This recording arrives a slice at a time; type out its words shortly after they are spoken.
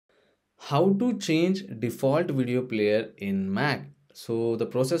How to change default video player in Mac? So the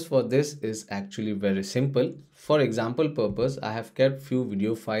process for this is actually very simple. For example purpose, I have kept few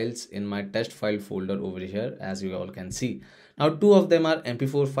video files in my test file folder over here, as you all can see. Now two of them are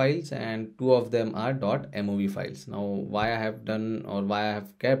MP4 files and two of them are .mov files. Now why I have done or why I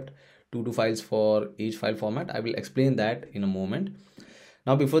have kept two files for each file format, I will explain that in a moment.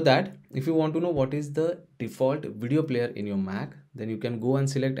 Now before that, if you want to know what is the default video player in your Mac, then you can go and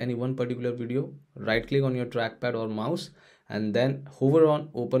select any one particular video, right click on your trackpad or mouse and then hover on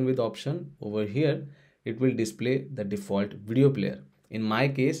open with option. Over here it will display the default video player. In my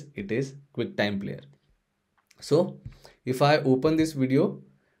case it is QuickTime player. So if I open this video,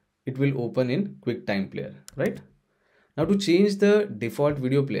 it will open in QuickTime player, right? Now to change the default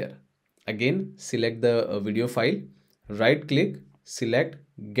video player, again select the video file, right click, select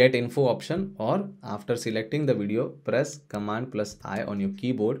get info option, or after selecting the video press command plus I on your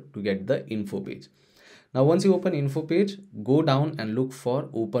keyboard to get the info page. Now once you open info page, go down and look for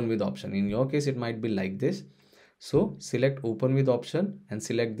open with option. In your case it might be like this. So select open with option and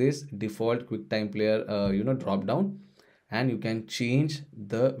select this default QuickTime player drop down, and you can change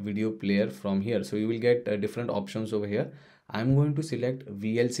the video player from here. So you will get different options over here. I'm going to select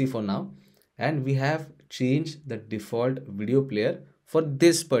VLC for now, and we have changed the default video player for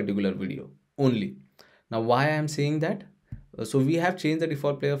this particular video only. Now why I am saying that? So we have changed the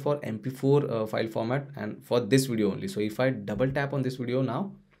default player for MP4 file format and for this video only. So if I double tap on this video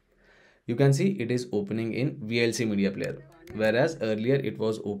now, you can see it is opening in VLC media player, whereas earlier it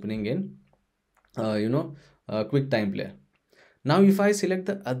was opening in QuickTime player. Now if I select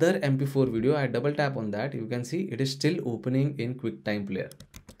the other MP4 video, I double tap on that, you can see it is still opening in QuickTime player.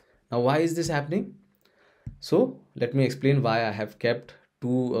 Now why is this happening? So let me explain why I have kept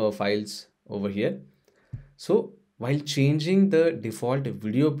two files over here. So while changing the default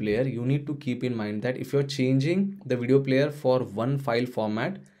video player, you need to keep in mind that if you're changing the video player for one file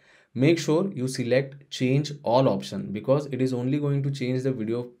format, make sure you select change all option, because it is only going to change the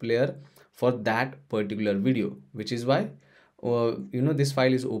video player for that particular video, which is why this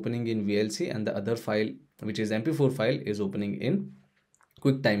file is opening in VLC and the other file, which is MP4 file, is opening in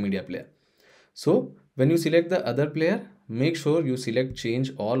QuickTime media player. So when you select the other player, make sure you select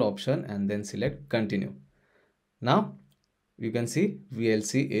change all option and then select continue. Now you can see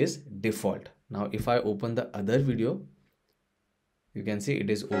VLC is default. Now if I open the other video, you can see it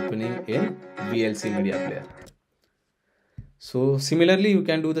is opening in VLC media player. So similarly, you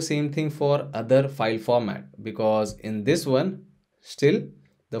can do the same thing for other file format, because in this one still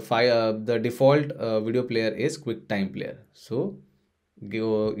the default video player is QuickTime player. So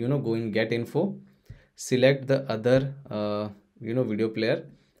go in get info, select the other video player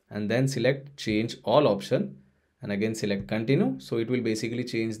and then select change all option and again select continue. So it will basically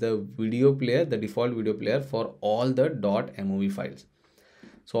change the video player, the default video player for all the .mov files.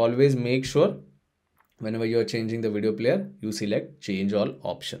 So always make sure whenever you are changing the video player, you select change all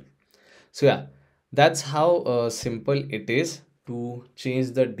option. So yeah, that's how simple it is to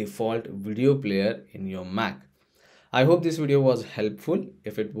change the default video player in your Mac. I hope this video was helpful.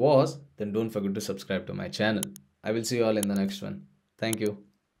 If it was, then don't forget to subscribe to my channel. I will see you all in the next one. Thank you.